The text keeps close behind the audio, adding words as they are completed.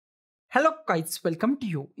Hello guys, welcome to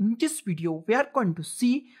you. In this video, we are going to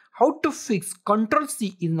see how to fix Ctrl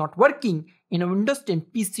C is not working in a Windows 10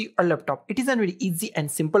 PC or laptop. It is a very easy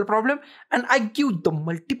and simple problem, and I give the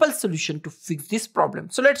multiple solution to fix this problem.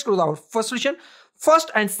 So let's go to our first solution.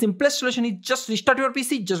 First and simplest solution is just restart your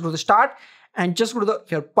PC. Just go to the start and just go to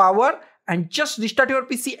your power and just restart your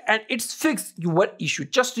PC and it's fixed your issue.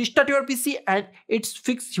 Just restart your PC and it's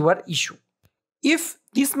fixed your issue. If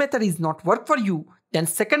this method is not work for you, then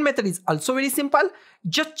second method is also very simple.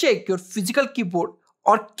 Just check your physical keyboard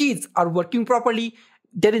or keys are working properly.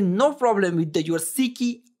 There is no problem with your C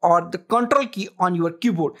key or the control key on your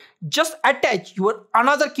keyboard. Just attach your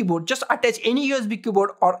another keyboard. Just attach any USB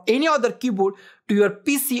keyboard or any other keyboard to your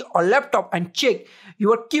PC or laptop and check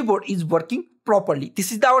your keyboard is working properly.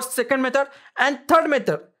 This is our second method. And third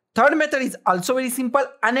method is also very simple.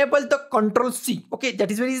 Enable the Ctrl C. Okay,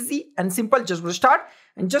 that is very easy and simple. Just go to start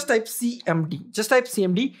and just type CMD. Just type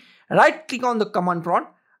CMD. Right click on the command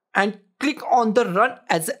prompt and click on the run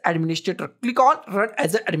as an administrator. Click on run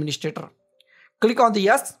as an administrator. Click on the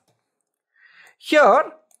yes.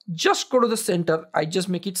 Here, just go to the center. I just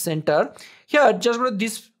make it center. Here, just go to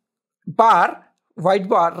this bar, white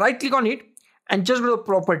bar. Right click on it and just go to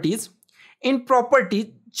properties. In properties,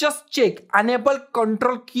 just check enable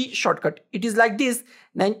control key shortcut. It is like this.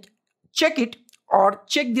 Then check it or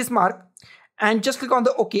check this mark and just click on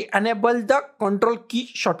the OK. Enable the control key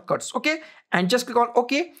shortcuts. Okay, and just click on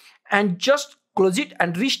OK and just close it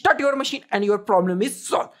and restart your machine and your problem is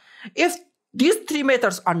solved. If these three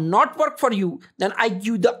methods are not work for you, then I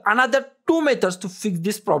give the another two methods to fix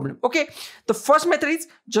this problem. Okay, the first method is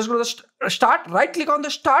just go to the start. Right click on the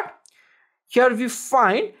start. Here we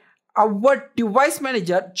find our device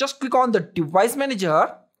manager. Just click on the device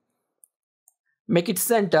manager, make it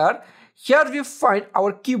center. Here we find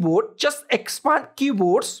our keyboard. Just expand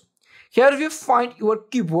keyboards. Here we find your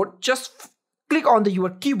keyboard. Just click on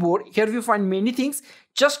your keyboard. Here we find many things.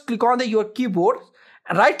 Just click on your keyboard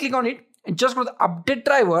and right click on it and just go to the update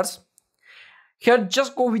drivers. Here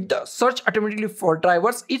just go with the search automatically for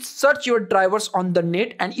drivers. It search your drivers on the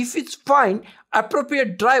net, and if it's find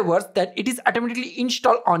appropriate drivers, then it is automatically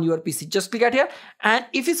installed on your PC. Just click at here, and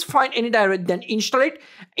if it's find any driver, then install it.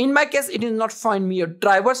 In my case, it is not find me a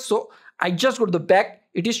driver, so I just go to the back.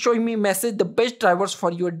 It is showing me message the best drivers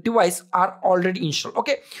for your device are already installed.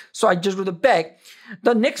 Okay, so I just go to the back.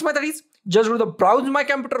 The next method is just go to the browse my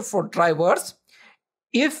computer for drivers.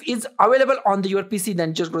 If it's available on your PC,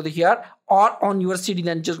 then just go to here, or on your CD,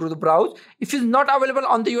 then just go to the browse. If it's not available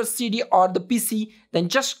on your CD or the PC, then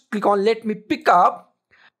just click on let me pick up.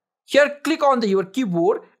 Here click on your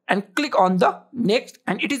keyboard and click on the next,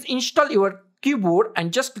 and it is install your keyboard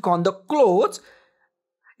and just click on the close.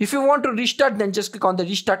 If you want to restart, then just click on the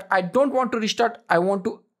restart. I don't want to restart. I want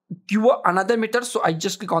to give another method, so I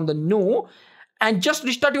just click on the no and just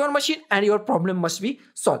restart your machine and your problem must be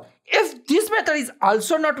solved. If this method is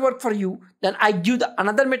also not work for you, then I give the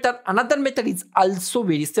another method. Another method is also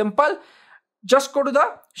very simple. Just go to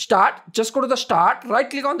the start. Just go to the start. Right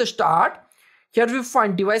click on the start. Here we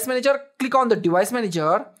find device manager. Click on the device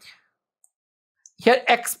manager. Here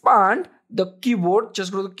expand the keyboard.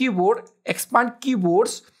 Just go to the keyboard. Expand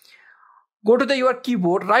keyboards. Go to your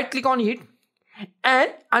keyboard. Right click on it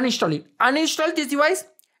and uninstall it. Uninstall this device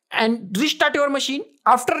and restart your machine.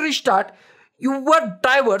 After restart, your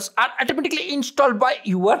drivers are automatically installed by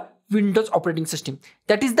your Windows operating system.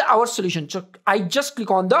 That is our solution. So I just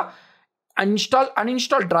click on the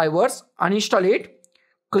uninstall drivers, uninstall it,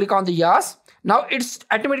 click on the yes. Now it's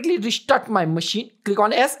automatically restart my machine. Click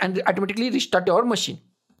on yes and automatically restart your machine.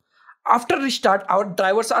 After restart, our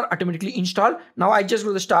drivers are automatically installed. Now I just go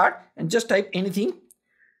to the start and just type anything.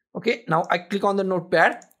 Okay, now I click on the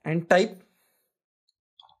notepad and type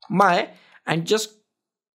my and just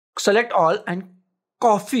select all and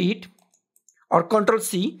copy it or Ctrl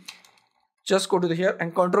C. Just go to here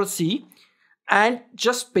and Ctrl C and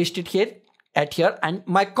just paste it here at here, and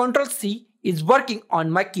my Ctrl C is working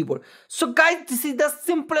on my keyboard. So guys, this is the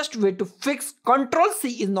simplest way to fix Ctrl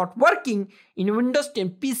C is not working in Windows 10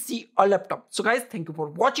 PC or laptop. So guys, thank you for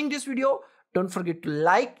watching this video. Don't forget to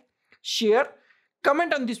like, share,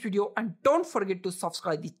 comment on this video, and don't forget to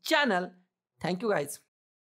subscribe the channel. Thank you guys.